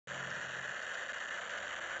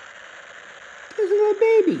There's a little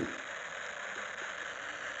baby.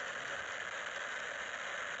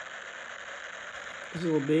 There's a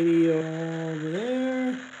little baby over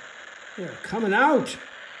there. They're coming out.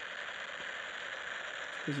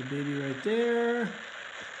 There's a baby right there.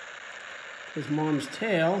 There's mom's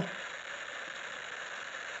tail.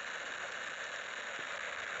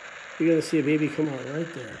 You're going to see a baby come out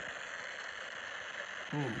right there.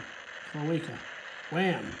 Boom. Cloaca.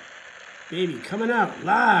 Wham. Baby coming out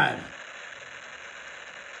live.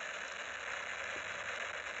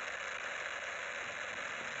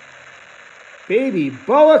 Baby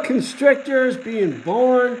boa constrictors being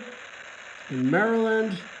born in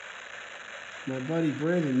Maryland. My buddy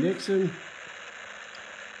Brandon Nixon.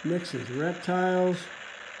 Nixon's Reptiles.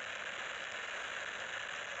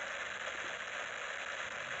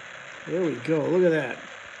 There we go. Look at that.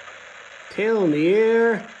 Tail in the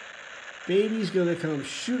air. Baby's gonna come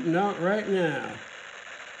shooting out right now.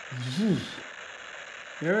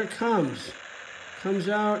 There it comes. Comes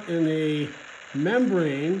out in a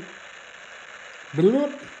membrane.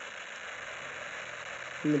 Bloop.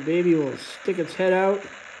 And the baby will stick its head out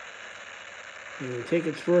and take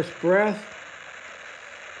its first breath.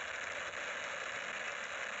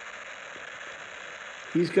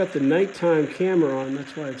 He's got the nighttime camera on,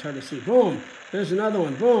 that's why it's hard to see. Boom, there's another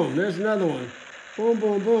one. Boom, there's another one. Boom,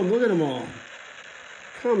 boom, boom, look at them all.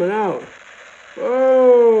 Coming out.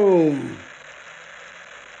 Boom.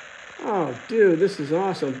 Oh, dude, this is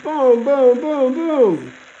awesome. Boom, boom, boom,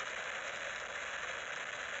 boom.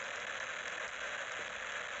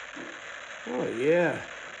 Oh, yeah.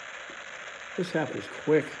 This happens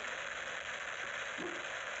quick.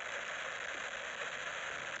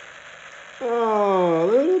 Oh,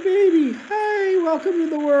 little baby. Hey, welcome to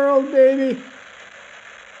the world, baby.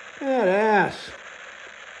 Badass.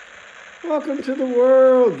 Welcome to the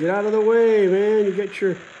world. Get out of the way, man. You got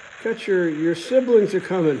your siblings are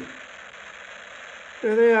coming.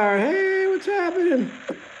 There they are. Hey, what's happening?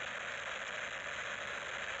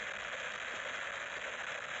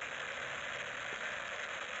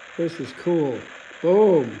 This is cool.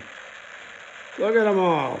 Boom. Look at them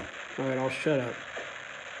all. All right, I'll shut up.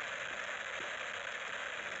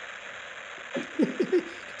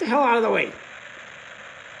 Get the hell out of the way.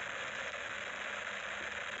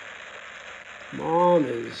 Mom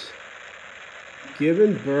is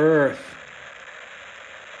giving birth.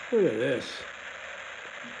 Look at this.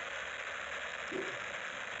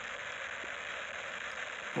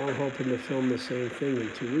 I'm hoping to film the same thing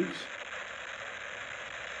in 2 weeks.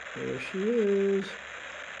 There she is.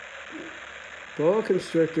 Boa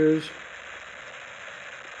constrictors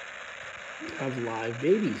have live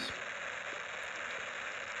babies.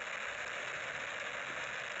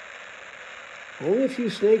 Only a few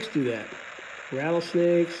snakes do that.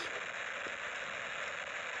 Rattlesnakes,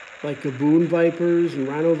 like gaboon vipers and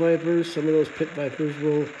rhino vipers. Some of those pit vipers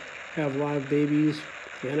will have live babies.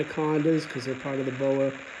 Anacondas, because they're part of the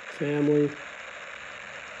boa family.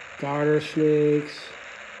 Garter snakes.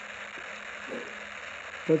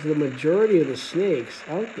 But the majority of the snakes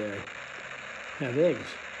out there have eggs.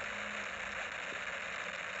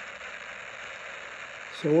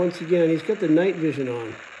 So once again, he's got the night vision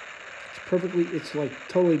on. It's like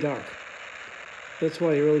totally dark. That's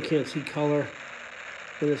why you really can't see color,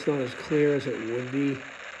 and it's not as clear as it would be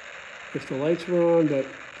if the lights were on, but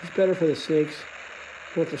it's better for the snakes,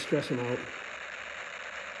 not to stress them out.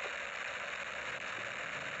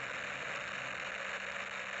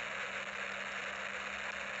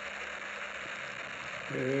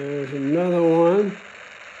 There's another one.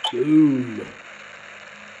 Boom.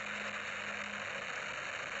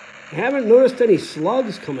 I haven't noticed any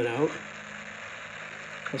slugs coming out.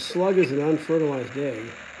 A slug is an unfertilized egg.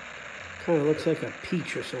 Kind of looks like a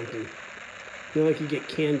peach or something. You know, like you get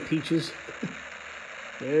canned peaches.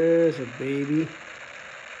 There's a baby.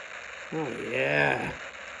 Oh, yeah.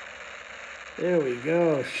 There we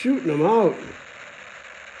go. Shooting them out.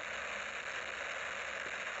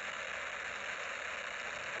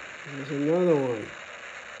 There's another one.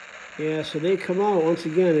 Yeah, so they come out once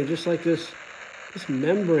again, and just like this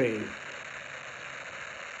membrane.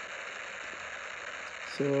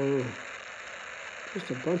 So,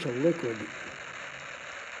 just a bunch of liquid.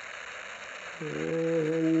 There's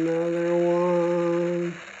another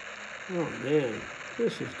one. Oh man,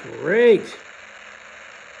 this is great.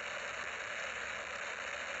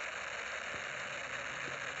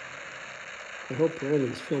 I hope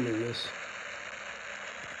Brandon's filming this.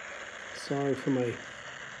 Sorry for my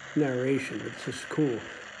narration, it's just cool.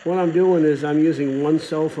 What I'm doing is I'm using one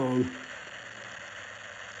cell phone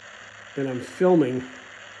and I'm filming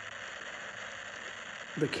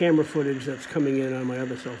the camera footage that's coming in on my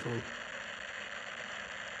other cell phone.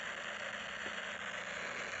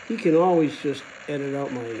 He can always just edit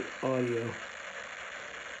out my audio.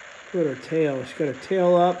 Look at her tail. She's got her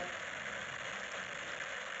tail up.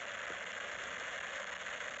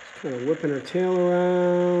 She's kind of whipping her tail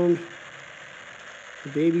around. The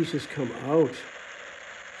baby's just come out.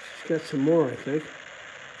 She's got some more, I think.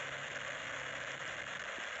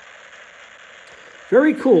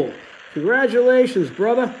 Very cool. Congratulations,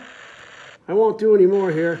 brother. I won't do any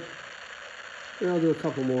more here. I'll do a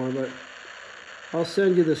couple more, but I'll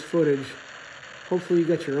send you this footage. Hopefully you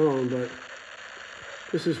got your own, but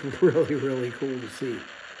this is really, really cool to see.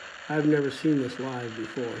 I've never seen this live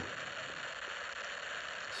before.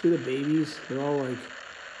 See the babies? They're all like,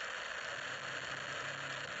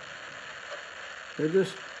 they're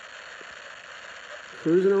just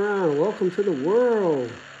cruising around. Welcome to the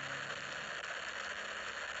world.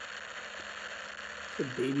 A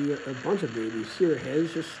baby, a bunch of babies. See their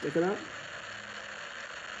heads just sticking up?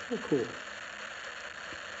 How cool.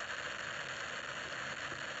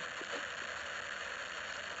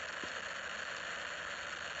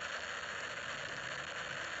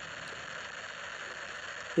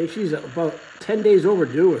 I think she's about 10 days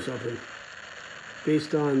overdue or something,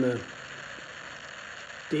 based on the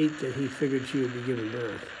date that he figured she would be giving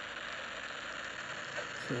birth.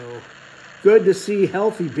 So, good to see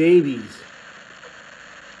healthy babies.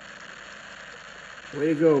 Way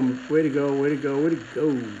to go, way to go, way to go, way to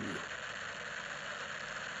go.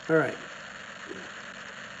 All right.